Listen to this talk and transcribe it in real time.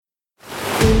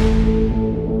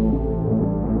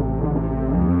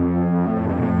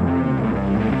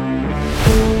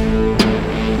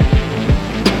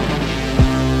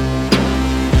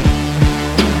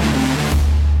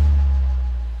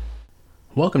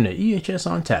Welcome to EHS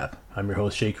On Tap. I'm your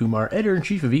host, Shay Kumar,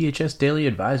 Editor-in-Chief of EHS Daily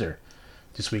Advisor.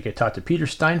 This week I talked to Peter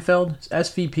Steinfeld,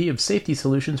 SVP of Safety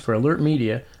Solutions for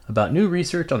AlertMedia, about new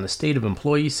research on the state of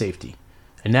employee safety.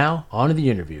 And now, on to the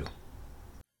interview.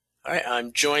 All right,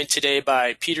 I'm joined today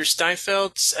by Peter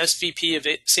Steinfeld, SVP of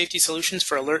Safety Solutions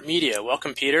for AlertMedia.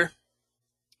 Welcome, Peter.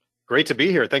 Great to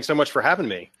be here. Thanks so much for having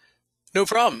me. No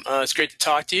problem. It's great to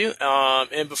talk to you.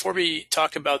 And before we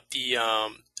talk about the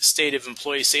State of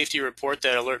Employee Safety report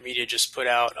that AlertMedia just put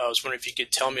out, I was wondering if you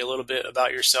could tell me a little bit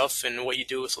about yourself and what you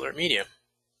do with AlertMedia.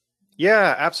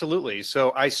 Yeah, absolutely.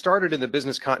 So I started in the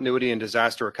business continuity and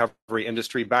disaster recovery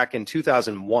industry back in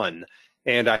 2001,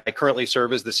 and I currently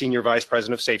serve as the Senior Vice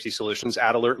President of Safety Solutions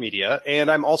at AlertMedia, and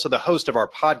I'm also the host of our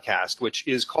podcast, which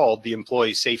is called the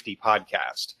Employee Safety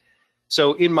Podcast.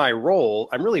 So in my role,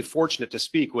 I'm really fortunate to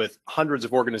speak with hundreds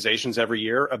of organizations every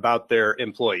year about their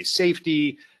employee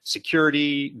safety,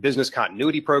 security, business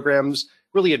continuity programs,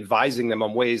 really advising them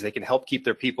on ways they can help keep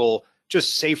their people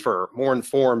just safer, more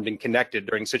informed, and connected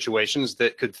during situations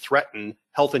that could threaten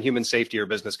health and human safety or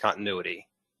business continuity.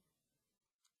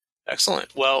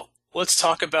 Excellent. Well, let's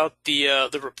talk about the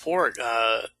report.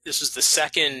 This is the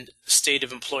second State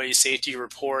of Employee Safety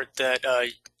report that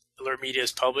AlertMedia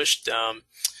has published.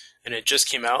 And it just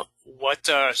came out. What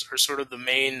are sort of the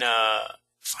main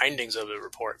findings of the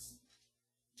report?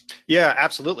 Yeah,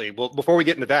 absolutely. Well, before we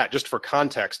get into that, just for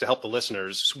context to help the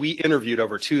listeners, we interviewed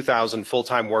over 2,000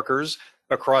 full-time workers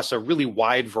across a really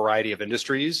wide variety of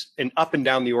industries and up and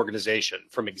down the organization,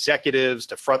 from executives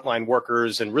to frontline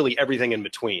workers and really everything in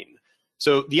between.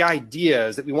 So the idea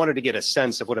is that we wanted to get a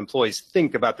sense of what employees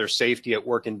think about their safety at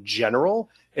work in general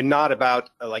and not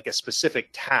about like a specific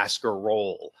task or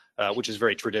role. Which is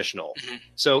very traditional. Mm-hmm.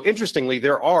 So interestingly,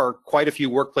 there are quite a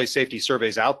few workplace safety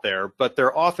surveys out there, but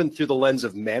they're often through the lens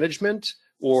of management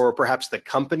or perhaps the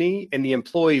company, and the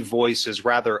employee voice is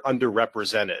rather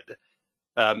underrepresented.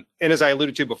 And as I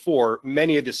alluded to before,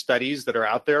 many of the studies that are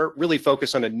out there really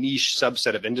focus on a niche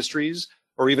subset of industries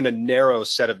or even a narrow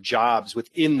set of jobs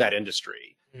within that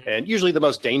industry, and usually the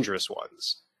most dangerous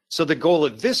ones. So the goal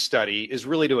of this study is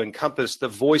really to encompass the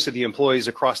voice of the employees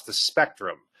across the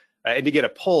spectrum, and to get a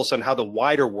pulse on how the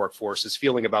wider workforce is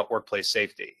feeling about workplace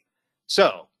safety.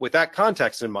 So with that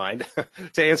context in mind,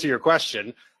 to answer your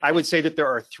question, I would say that there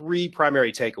are three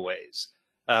primary takeaways.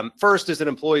 First is that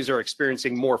employees are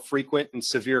experiencing more frequent and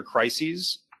severe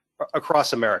crises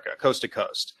across America, coast to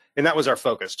coast. And that was our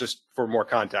focus, just for more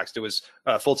context. It was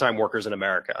full-time workers in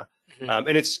America. Mm-hmm.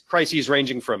 And it's crises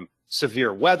ranging from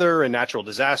severe weather and natural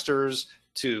disasters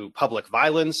to public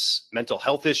violence, mental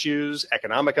health issues,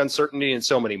 economic uncertainty, and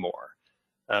so many more.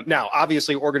 Now,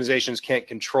 obviously, organizations can't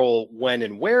control when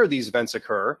and where these events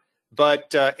occur,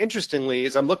 but interestingly,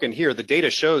 as I'm looking here, the data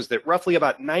shows that roughly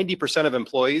about 90% of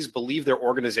employees believe their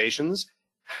organizations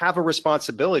have a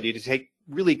responsibility to take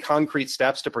really concrete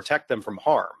steps to protect them from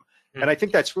harm. Mm-hmm. And I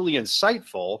think that's really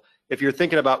insightful if you're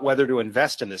thinking about whether to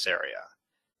invest in this area.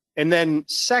 And then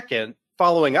second,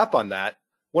 following up on that,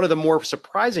 one of the more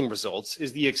surprising results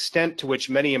is the extent to which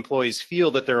many employees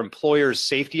feel that their employer's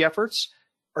safety efforts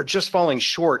are just falling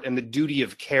short in the duty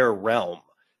of care realm.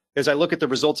 As I look at the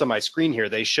results on my screen here,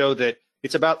 they show that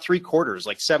it's about 3/4,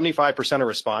 like 75% of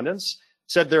respondents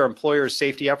said their employer's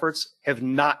safety efforts have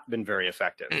not been very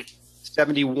effective.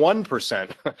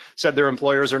 71% said their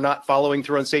employers are not following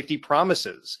through on safety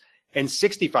promises. And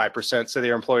 65% say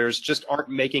their employers just aren't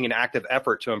making an active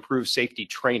effort to improve safety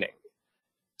training.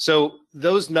 So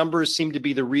those numbers seem to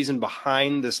be the reason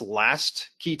behind this last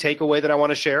key takeaway that I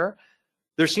want to share.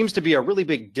 There seems to be a really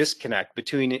big disconnect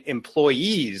between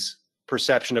employees'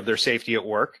 perception of their safety at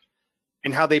work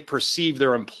and how they perceive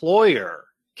their employer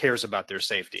cares about their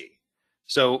safety.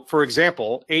 So, for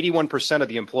example, 81% of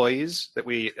the employees that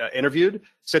we interviewed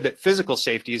said that physical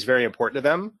safety is very important to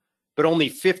them, but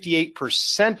only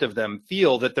 58% of them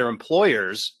feel that their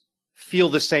employers feel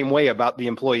the same way about the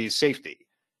employee's safety.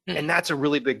 And that's a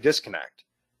really big disconnect.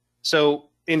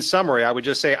 So in summary, I would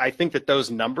just say, I think that those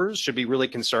numbers should be really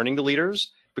concerning to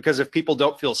leaders, because if people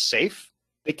don't feel safe,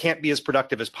 they can't be as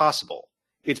productive as possible.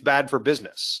 It's bad for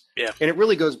business. Yeah. And it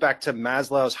really goes back to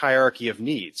Maslow's hierarchy of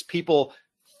needs. People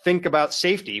think about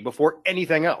safety before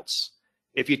anything else.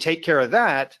 If you take care of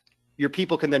that, your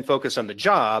people can then focus on the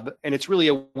job, and it's really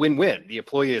a win-win. The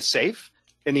employee is safe,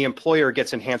 and the employer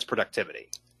gets enhanced productivity.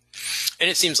 And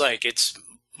it seems like it's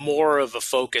more of a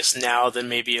focus now than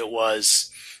maybe it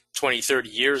was 20, 30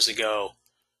 years ago.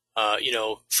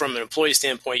 From an employee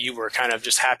standpoint, you were kind of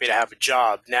just happy to have a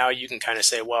job. Now you can kind of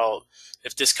say, well,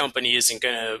 if this company isn't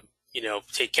going to,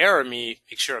 take care of me,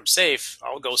 make sure I'm safe,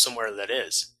 I'll go somewhere that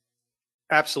is.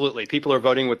 Absolutely. People are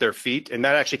voting with their feet, and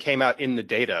that actually came out in the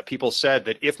data. People said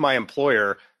that if my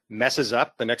employer messes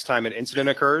up the next time an incident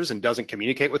occurs and doesn't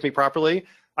communicate with me properly,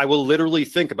 I will literally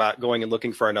think about going and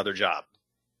looking for another job.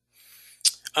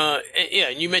 Yeah,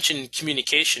 and you mentioned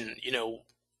communication.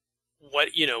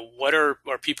 What are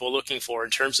people looking for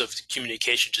in terms of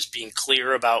communication? Just being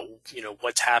clear about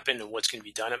what's happened and what's going to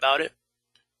be done about it.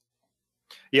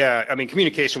 Yeah, I mean,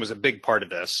 communication was a big part of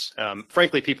this.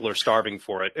 Frankly, people are starving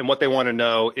for it, and what they want to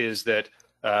know is that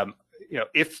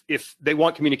if they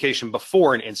want communication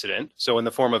before an incident, so in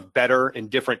the form of better and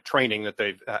different training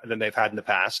than they've had in the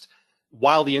past,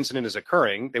 while the incident is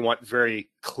occurring, they want very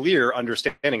clear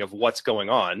understanding of what's going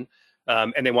on,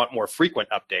 and they want more frequent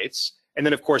updates. And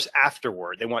then, of course,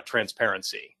 afterward, they want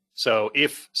transparency. So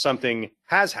if something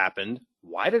has happened,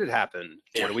 why did it happen?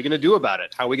 What are we going to do about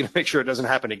it? How are we going to make sure it doesn't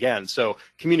happen again? So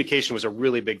communication was a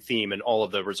really big theme in all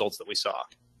of the results that we saw.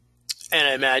 And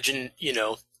I imagine,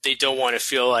 they don't want to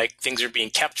feel like things are being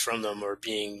kept from them or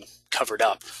being covered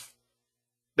up.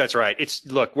 That's right.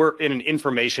 Look, we're in an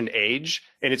information age,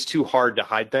 and it's too hard to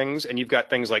hide things. And you've got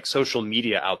things like social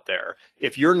media out there.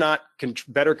 If you're not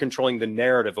better controlling the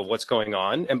narrative of what's going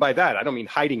on, and by that, I don't mean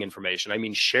hiding information, I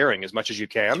mean sharing as much as you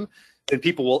can, then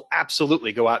people will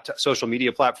absolutely go out to social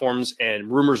media platforms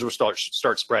and rumors will start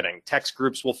spreading. Text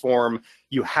groups will form.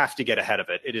 You have to get ahead of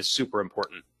it. It is super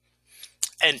important.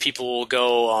 And people will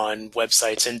go on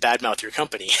websites and badmouth your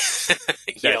company.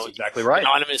 That's exactly right.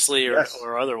 Anonymously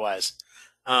or otherwise.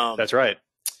 That's right.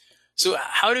 So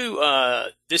how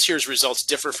do this year's results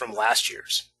differ from last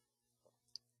year's?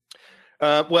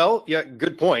 Well, yeah,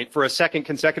 good point. For a second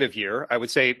consecutive year, I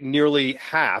would say nearly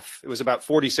half, it was about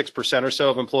 46% or so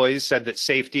of employees said that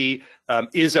safety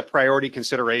is a priority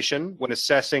consideration when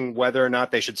assessing whether or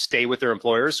not they should stay with their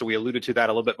employers. So we alluded to that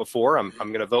a little bit before. I'm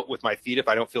going to vote with my feet if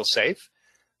I don't feel safe.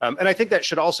 And I think that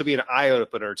should also be an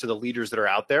eye-opener to the leaders that are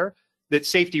out there, that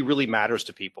safety really matters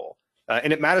to people.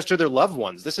 And it matters to their loved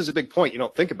ones. This is a big point you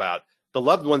don't think about. The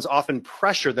loved ones often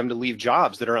pressure them to leave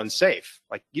jobs that are unsafe.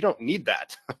 Like, you don't need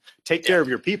that. Take care of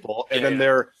your people, and then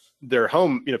their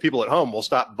home, people at home will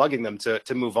stop bugging them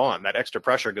to move on. That extra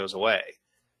pressure goes away.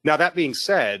 Now, that being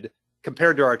said,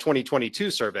 compared to our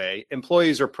 2022 survey,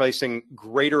 employees are placing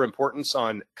greater importance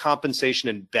on compensation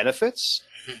and benefits,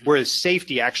 whereas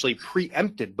safety actually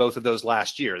preempted both of those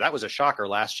last year. That was a shocker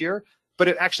last year, but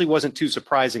it actually wasn't too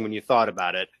surprising when you thought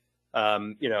about it.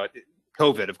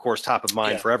 COVID, of course, top of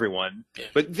mind for everyone. Yeah.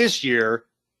 But this year,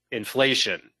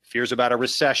 inflation, fears about a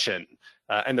recession,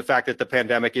 and the fact that the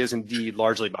pandemic is indeed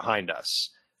largely behind us.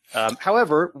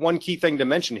 However, one key thing to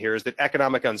mention here is that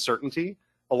economic uncertainty,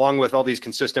 along with all these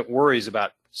consistent worries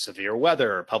about severe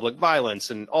weather, public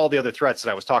violence, and all the other threats that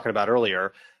I was talking about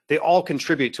earlier, they all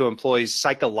contribute to employees'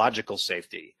 psychological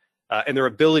safety and their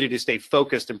ability to stay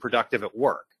focused and productive at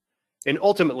work. And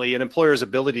ultimately, an employer's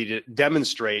ability to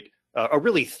demonstrate a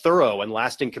really thorough and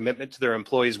lasting commitment to their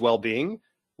employees' well-being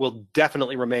will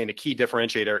definitely remain a key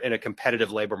differentiator in a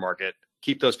competitive labor market.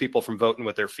 Keep those people from voting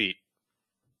with their feet.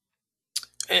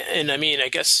 And I mean, I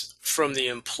guess from the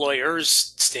employer's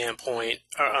standpoint,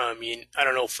 I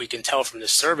don't know if we can tell from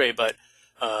this survey, but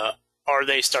are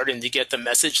they starting to get the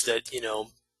message that,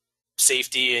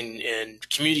 safety and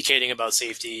communicating about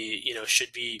safety,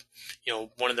 should be,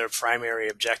 one of their primary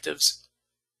objectives?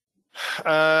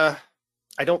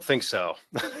 I don't think so.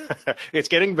 It's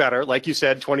getting better. Like you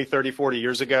said, 20, 30, 40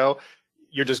 years ago,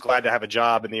 you're just glad to have a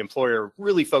job, and the employer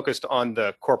really focused on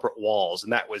the corporate walls,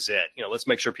 and that was it. Let's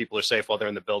make sure people are safe while they're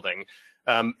in the building.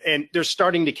 And they're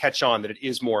starting to catch on that it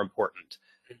is more important.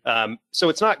 So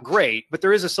it's not great, but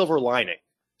there is a silver lining.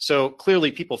 So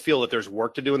clearly people feel that there's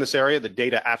work to do in this area. The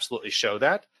data absolutely show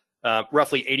that.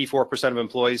 Roughly 84% of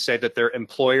employees say that their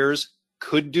employers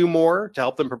could do more to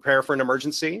help them prepare for an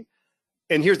emergency.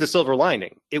 And here's the silver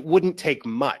lining. It wouldn't take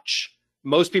much.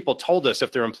 Most people told us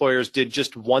if their employers did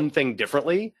just one thing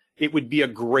differently, it would be a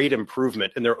great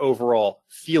improvement in their overall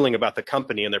feeling about the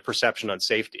company and their perception on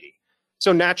safety.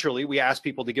 So naturally, we asked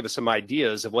people to give us some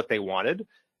ideas of what they wanted.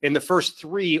 And the first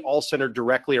three all centered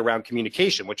directly around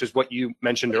communication, which is what you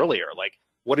mentioned earlier. Like,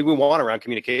 what do we want around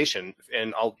communication?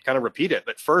 And I'll kind of repeat it,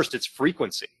 but first it's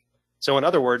frequency. So in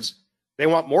other words, they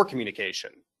want more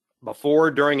communication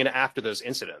before, during, and after those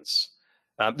incidents.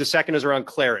 The second is around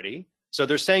clarity. So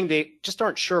they're saying they just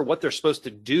aren't sure what they're supposed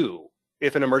to do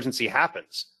if an emergency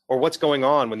happens or what's going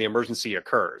on when the emergency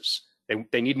occurs.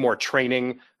 They need more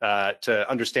training to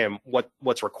understand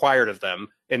what's required of them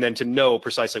and then to know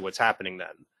precisely what's happening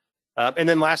then. And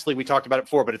then lastly, we talked about it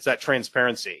before, but it's that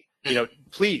transparency.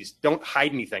 Please don't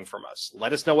hide anything from us.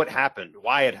 Let us know what happened,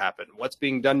 why it happened, what's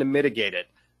being done to mitigate it,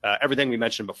 everything we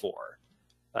mentioned before.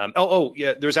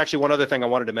 Yeah, there's actually one other thing I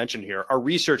wanted to mention here. Our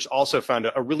research also found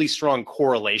a really strong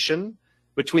correlation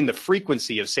between the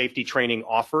frequency of safety training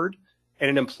offered and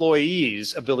an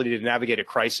employee's ability to navigate a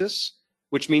crisis,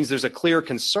 which means there's a clear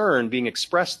concern being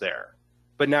expressed there.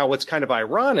 But now what's kind of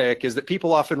ironic is that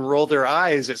people often roll their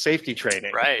eyes at safety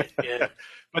training. Right. Yeah.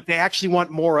 But they actually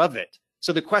want more of it.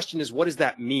 So the question is, what does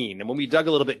that mean? And when we dug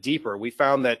a little bit deeper, we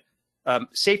found that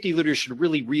safety leaders should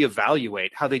really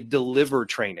reevaluate how they deliver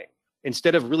training.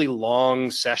 Instead of really long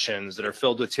sessions that are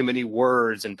filled with too many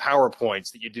words and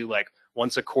PowerPoints that you do like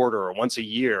once a quarter or once a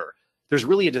year, there's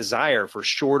really a desire for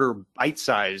shorter,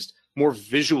 bite-sized, more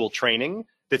visual training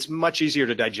that's much easier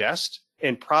to digest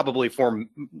and probably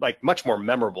like much more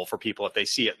memorable for people if they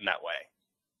see it in that way.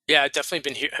 Yeah, I've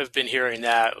definitely been hearing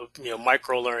that,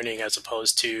 micro learning as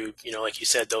opposed to, like you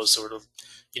said, those sort of,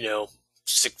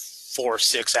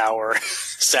 6 hour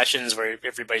sessions where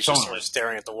everybody's just sort of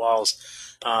staring at the walls.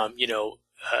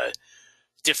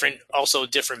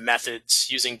 Different methods,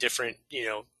 using different,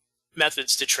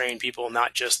 methods to train people,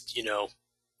 not just,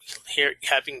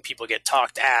 having people get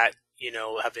talked at,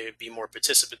 have it be more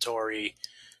participatory,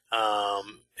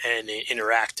 and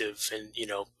interactive. And,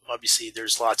 obviously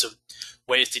there's lots of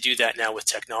ways to do that now with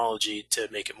technology to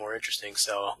make it more interesting.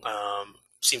 So,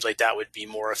 seems like that would be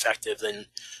more effective than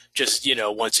just,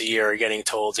 once a year getting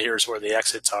told here's where the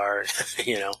exits are,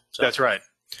 So. That's right.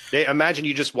 Imagine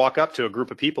you just walk up to a group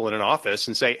of people in an office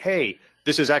and say, hey,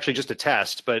 this is actually just a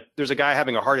test, but there's a guy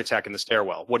having a heart attack in the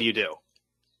stairwell. What do you do?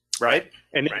 Right?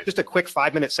 And It's just a quick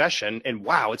 5-minute session, and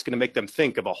wow, it's going to make them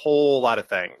think of a whole lot of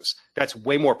things. That's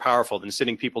way more powerful than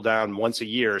sitting people down once a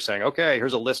year saying, okay,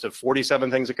 here's a list of 47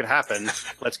 things that could happen.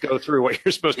 Let's go through what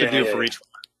you're supposed to do for each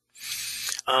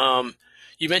one.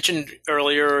 You mentioned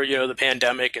earlier, the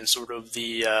pandemic and sort of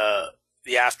the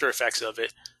after effects of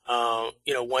it.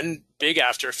 One big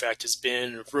after effect has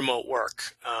been remote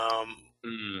work.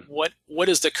 What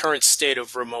is the current state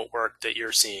of remote work that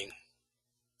you're seeing?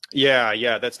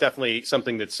 Yeah, that's definitely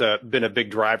something that's been a big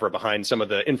driver behind some of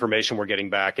the information we're getting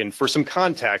back. And for some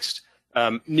context,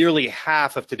 nearly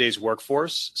half of today's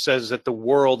workforce says that the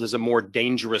world is a more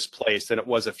dangerous place than it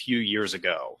was a few years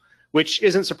ago, which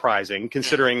isn't surprising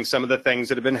considering some of the things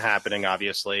that have been happening,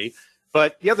 obviously.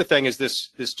 But the other thing is this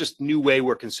just new way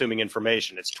we're consuming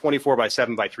information. It's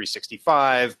 24/7 by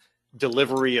 365,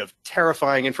 delivery of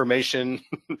terrifying information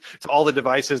to all the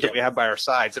devices that we have by our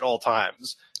sides at all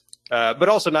times. But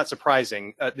also not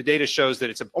surprising, the data shows that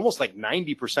it's almost like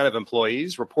 90% of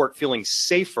employees report feeling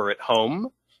safer at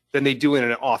home than they do in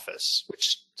an office,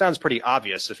 which sounds pretty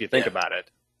obvious if you think about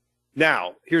it.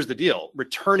 Now, here's the deal.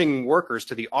 Returning workers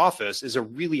to the office is a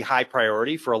really high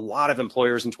priority for a lot of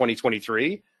employers in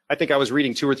 2023. I think I was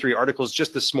reading 2 or 3 articles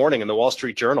just this morning in the Wall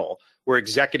Street Journal where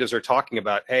executives are talking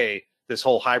about, hey, this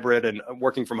whole hybrid and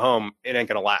working from home, it ain't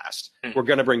going to last. We're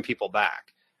going to bring people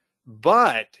back.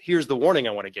 But here's the warning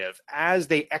I want to give. As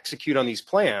they execute on these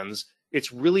plans,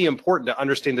 it's really important to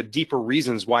understand the deeper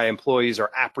reasons why employees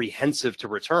are apprehensive to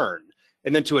return,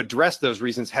 and then to address those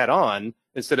reasons head on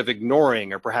instead of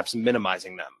ignoring or perhaps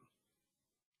minimizing them.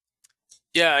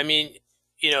 Yeah, I mean,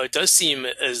 it does seem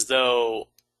as though,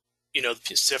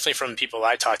 definitely from people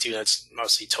I talk to, that's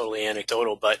mostly totally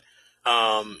anecdotal, but,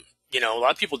 a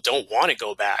lot of people don't want to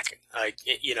go back, like,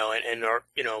 I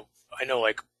know,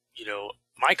 like,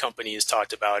 my company has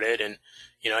talked about it, and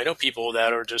I know people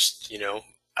that are just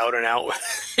out and out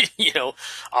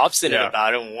obstinate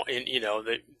about it,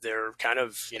 and they're kind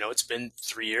of it's been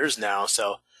 3 years now,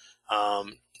 so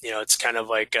it's kind of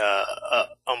like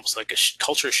almost like a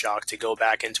culture shock to go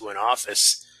back into an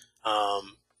office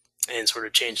and sort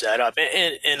of change that up,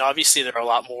 and obviously there are a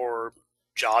lot more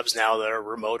jobs now that are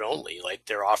remote only, like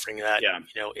they're offering that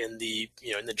in the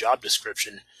job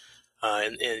description.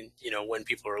 And when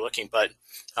people are looking, but,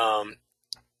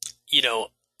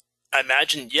 I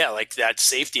imagine, like that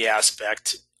safety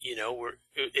aspect,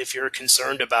 if you're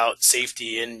concerned about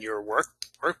safety in your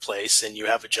workplace and you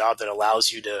have a job that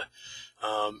allows you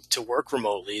to work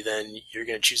remotely, then you're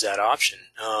going to choose that option.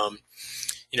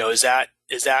 Is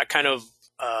that kind of,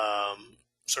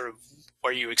 sort of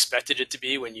where you expected it to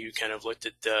be when you kind of looked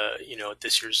at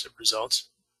this year's results?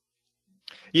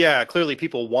 Yeah, clearly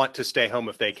people want to stay home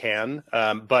if they can.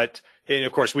 But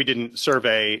of course, we didn't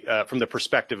survey from the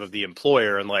perspective of the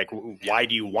employer and like, why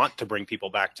do you want to bring people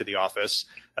back to the office?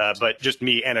 But just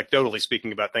me anecdotally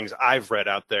speaking about things I've read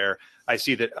out there, I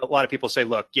see that a lot of people say,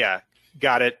 look,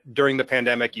 got it. During the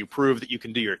pandemic, you proved that you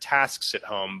can do your tasks at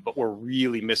home, but we're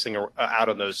really missing out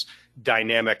on those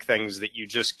dynamic things that you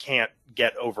just can't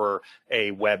get over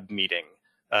a web meeting.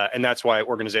 And that's why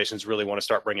organizations really want to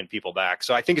start bringing people back.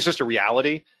 So I think it's just a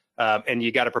reality. and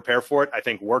you got to prepare for it. I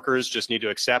think workers just need to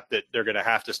accept that they're going to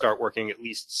have to start working at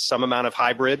least some amount of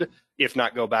hybrid, if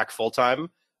not go back full time.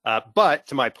 But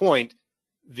to my point,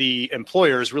 the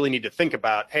employers really need to think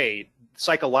about, hey,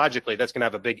 psychologically, that's going to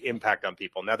have a big impact on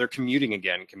people. Now they're commuting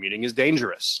again. Commuting is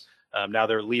dangerous. Now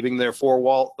they're leaving the four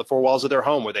walls of their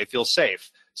home where they feel safe.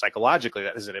 Psychologically,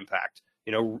 that has an impact.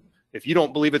 If you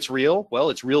don't believe it's real, well,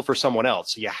 it's real for someone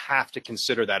else. So you have to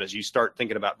consider that as you start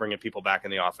thinking about bringing people back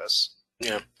in the office.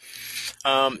 Yeah.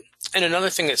 And another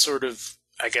thing that sort of,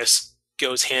 I guess,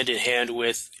 goes hand in hand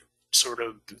with sort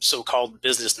of so-called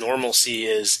business normalcy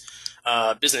is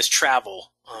business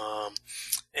travel.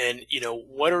 And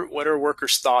what are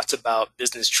workers' thoughts about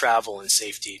business travel and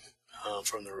safety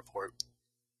from the report?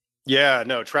 Yeah,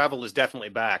 no, travel is definitely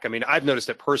back. I mean, I've noticed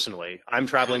it personally. I'm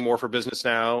traveling more for business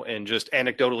now, and just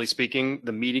anecdotally speaking,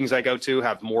 the meetings I go to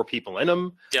have more people in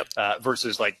them. Yep.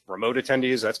 Versus like remote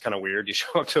attendees. That's kind of weird. You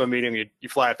show up to a meeting, you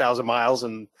fly 1,000 miles,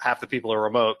 and half the people are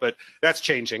remote. But that's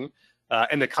changing.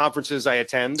 And the conferences I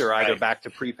attend are either back to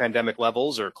pre-pandemic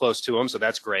levels or close to them, so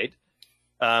that's great.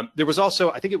 There was also,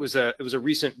 I think it was a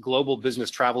recent Global Business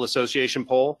Travel Association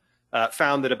poll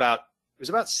found that about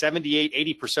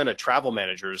 78, 80% of travel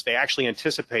managers, they actually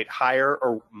anticipate higher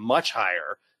or much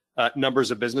higher numbers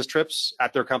of business trips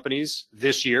at their companies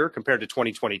this year compared to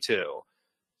 2022.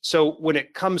 So when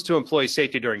it comes to employee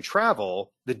safety during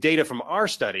travel, the data from our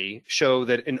study show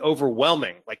that an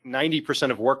overwhelming, like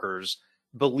 90% of workers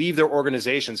believe their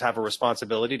organizations have a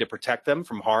responsibility to protect them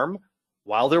from harm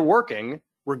while they're working,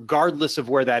 regardless of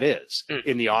where that is,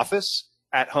 in the office,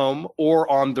 at home, or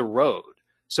on the road.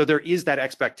 So there is that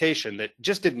expectation that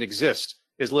just didn't exist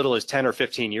as little as 10 or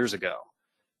 15 years ago.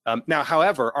 Now,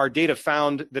 however, our data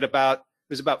found that about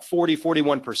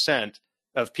 41%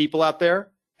 of people out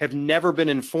there have never been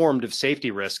informed of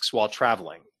safety risks while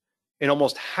traveling. And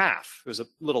almost half, it was a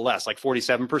little less, like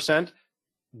 47%,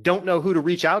 don't know who to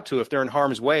reach out to if they're in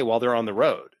harm's way while they're on the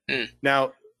road.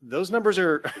 Now, those numbers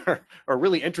are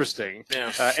really interesting,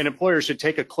 and employers should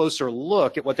take a closer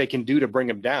look at what they can do to bring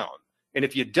them down. And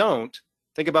if you don't,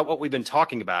 think about what we've been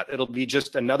talking about. It'll be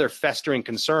just another festering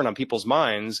concern on people's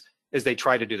minds as they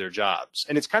try to do their jobs.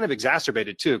 And it's kind of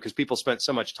exacerbated too, because people spent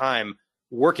so much time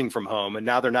working from home, and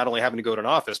now they're not only having to go to an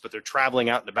office, but they're traveling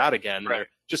out and about again. And they're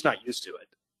just not used to it.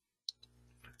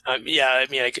 Yeah, I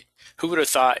mean, who would have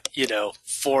thought,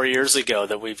 4 years ago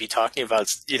that we'd be talking about,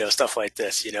 stuff like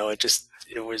this,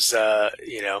 it was,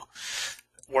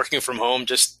 working from home.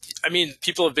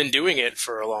 People have been doing it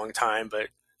for a long time, but,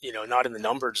 not in the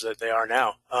numbers that they are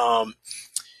now.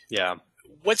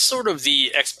 What's sort of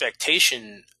the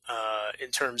expectation in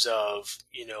terms of,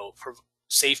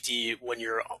 safety when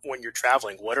you're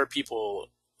traveling? What are people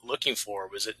looking for?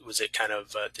 Was it kind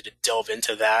of, did it delve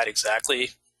into that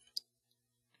exactly?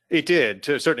 It did,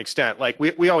 to a certain extent. Like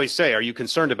we always say, are you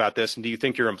concerned about this? And do you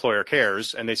think your employer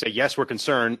cares? And they say, yes, we're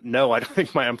concerned. No, I don't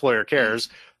think my employer cares.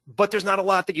 But there's not a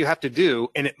lot that you have to do.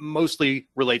 And it mostly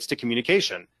relates to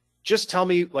communication. Just tell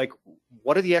me,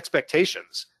 what are the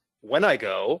expectations? When I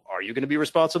go, are you going to be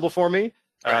responsible for me?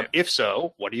 If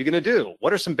so, what are you going to do?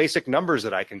 What are some basic numbers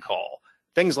that I can call?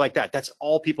 Things like that. That's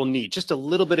all people need. Just a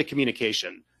little bit of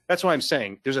communication. That's why I'm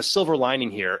saying there's a silver lining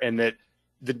here, and that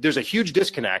there's a huge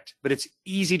disconnect, but it's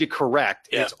easy to correct,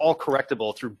 and it's all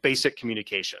correctable through basic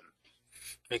communication.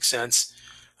 Makes sense.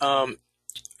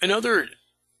 Another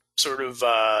sort of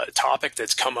topic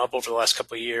that's come up over the last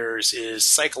couple of years is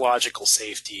psychological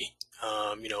safety.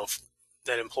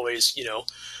 That employees,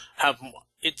 have.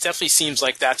 It definitely seems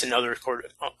like that's another,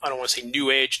 I don't want to say new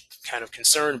age kind of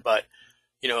concern, but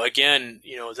again,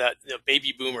 that the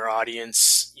baby boomer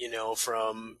audience,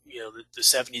 from the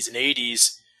 70s and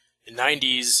 80s. In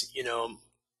 90s,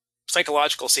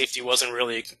 psychological safety wasn't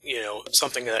really,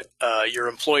 something that your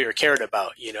employer cared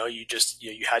about. You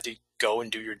had to go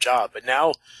and do your job. But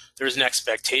now there's an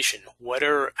expectation.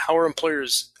 How are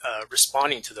employers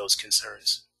responding to those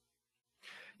concerns?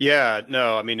 Yeah,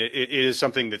 no, I mean, it is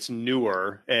something that's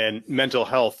newer, and mental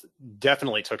health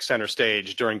definitely took center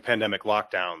stage during pandemic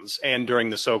lockdowns and during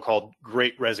the so-called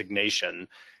Great Resignation.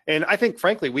 And I think,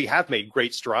 frankly, we have made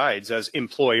great strides as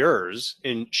employers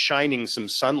in shining some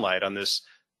sunlight on this,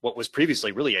 what was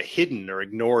previously really a hidden or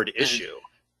ignored issue.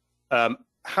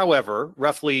 However,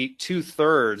 roughly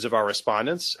 2/3 of our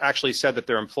respondents actually said that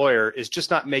their employer is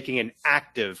just not making an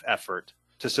active effort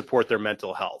to support their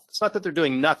mental health. It's not that they're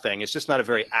doing nothing. It's just not a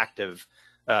very active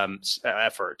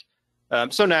effort.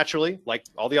 So naturally, like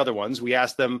all the other ones, we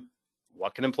asked them,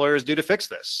 what can employers do to fix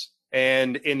this?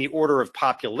 And in the order of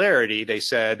popularity, they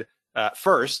said,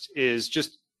 first is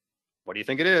just, what do you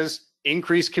think it is?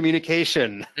 Increase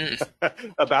communication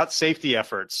about safety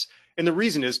efforts. And the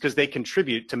reason is because they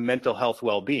contribute to mental health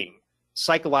well-being.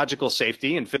 Psychological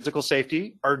safety and physical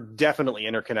safety are definitely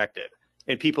interconnected,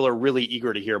 and people are really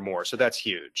eager to hear more. So that's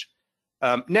huge.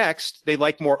 Next, they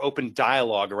like more open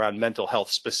dialogue around mental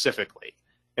health specifically.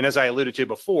 And as I alluded to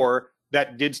before,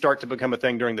 that did start to become a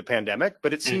thing during the pandemic,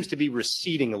 but it seems to be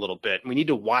receding a little bit. And we need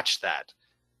to watch that.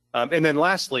 And then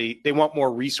lastly, they want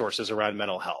more resources around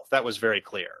mental health. That was very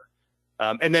clear.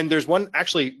 And then there's one,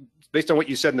 actually, based on what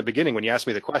you said in the beginning when you asked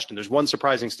me the question, there's one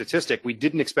surprising statistic we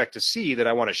didn't expect to see that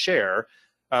I want to share.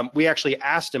 We actually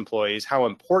asked employees how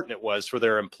important it was for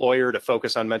their employer to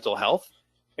focus on mental health.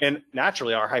 And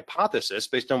naturally, our hypothesis,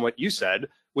 based on what you said,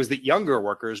 was that younger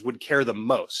workers would care the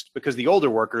most, because the older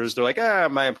workers, they're like,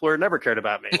 my employer never cared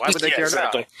about me. Why would they care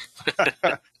exactly.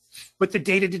 now? But the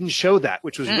data didn't show that,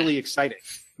 which was really exciting.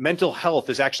 Mental health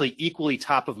is actually equally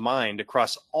top of mind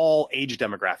across all age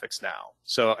demographics now.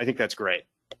 So I think that's great.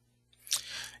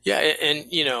 Yeah, and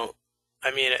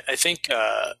I think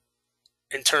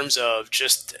in terms of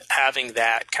just having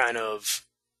that kind of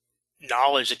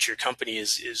knowledge that your company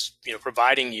is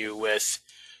providing you with,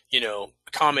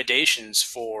 accommodations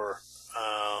for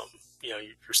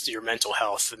your mental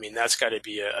health. I mean, that's got to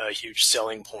be a huge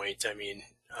selling point. I mean,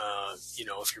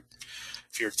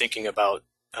 if you're thinking about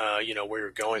where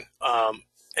you're going,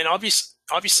 and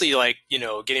obviously, like,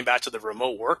 getting back to the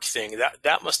remote work thing,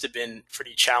 that must have been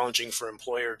pretty challenging for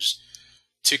employers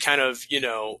to kind of,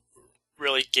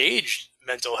 really gauge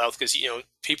mental health, because,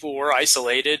 people were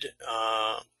isolated,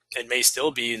 and may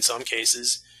still be in some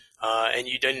cases, and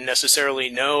you didn't necessarily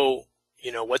know,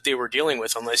 what they were dealing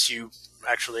with unless you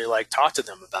actually talk to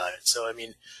them about it. So, I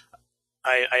mean,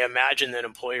 I imagine that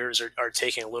employers are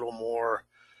taking a little more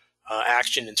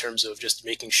action in terms of just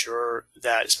making sure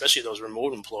that, especially those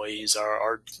remote employees,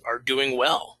 are doing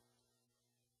well.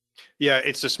 Yeah,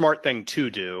 it's a smart thing to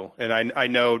do. And I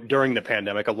know during the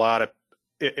pandemic, a lot of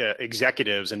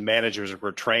executives and managers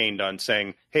were trained on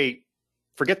saying, hey,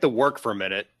 forget the work for a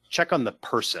minute, check on the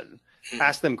person,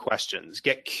 ask them questions,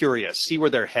 get curious, see where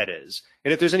their head is.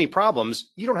 And if there's any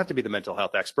problems, you don't have to be the mental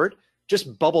health expert.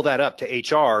 Just bubble that up to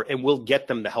HR and we'll get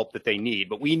them the help that they need.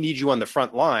 But we need you on the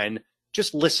front line,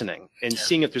 just listening and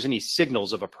seeing if there's any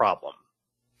signals of a problem.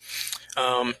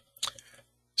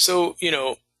 So,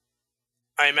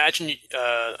 I imagine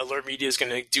AlertMedia is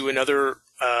going to do another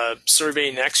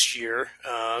survey next year,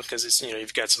 because it's,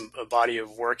 you've got a body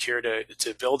of work here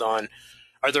to build on.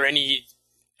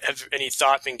 Have any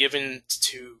thought been given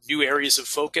to new areas of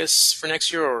focus for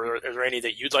next year, or are there any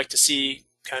that you'd like to see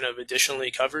kind of additionally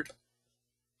covered?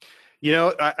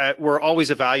 We're always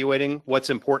evaluating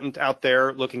what's important out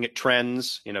there, looking at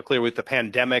trends. Clearly with the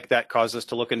pandemic, that caused us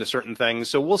to look into certain things.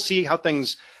 So we'll see how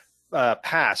things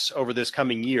pass over this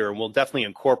coming year. And we'll definitely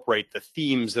incorporate the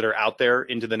themes that are out there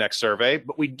into the next survey.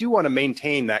 But we do want to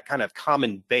maintain that kind of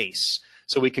common base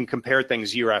so we can compare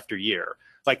things year after year.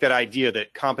 Like that idea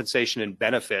that compensation and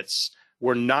benefits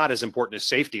were not as important as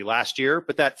safety last year,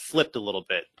 but that flipped a little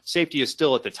bit. Safety is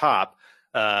still at the top,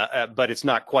 but it's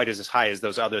not quite as high as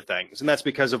those other things. And that's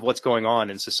because of what's going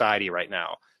on in society right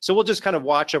now. So we'll just kind of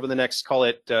watch over the next, call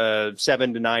it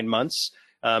 7 to 9 months,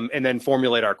 and then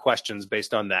formulate our questions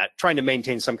based on that, trying to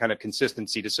maintain some kind of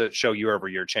consistency to show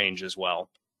year-over-year change as well.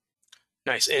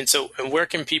 Nice. And where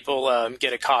can people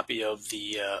get a copy of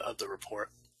the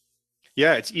report?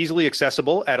 Yeah, it's easily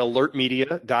accessible at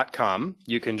alertmedia.com.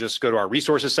 You can just go to our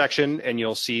resources section and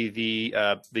you'll see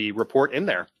the report in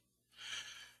there.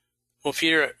 Well,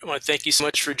 Peter, I want to thank you so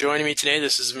much for joining me today.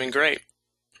 This has been great.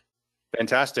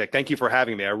 Fantastic. Thank you for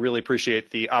having me. I really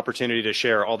appreciate the opportunity to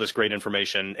share all this great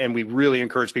information. And we really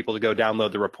encourage people to go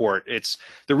download the report. It's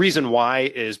the reason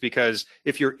why is because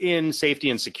if you're in safety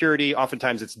and security,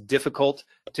 oftentimes it's difficult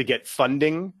to get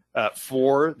funding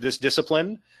for this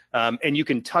discipline. And you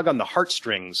can tug on the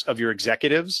heartstrings of your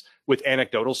executives with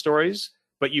anecdotal stories,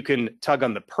 but you can tug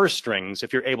on the purse strings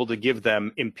if you're able to give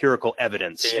them empirical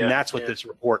evidence. And that's what this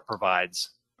report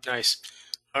provides. Nice.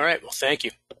 All right. Well, thank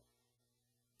you.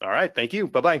 All right. Thank you.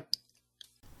 Bye-bye.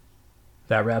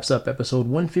 That wraps up episode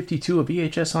 152 of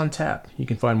EHS On Tap. You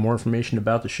can find more information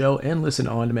about the show and listen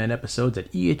to on-demand episodes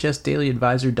at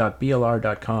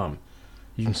ehsdailyadvisor.blr.com.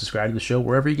 You can subscribe to the show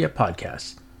wherever you get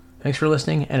podcasts. Thanks for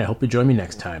listening, and I hope you join me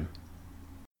next time.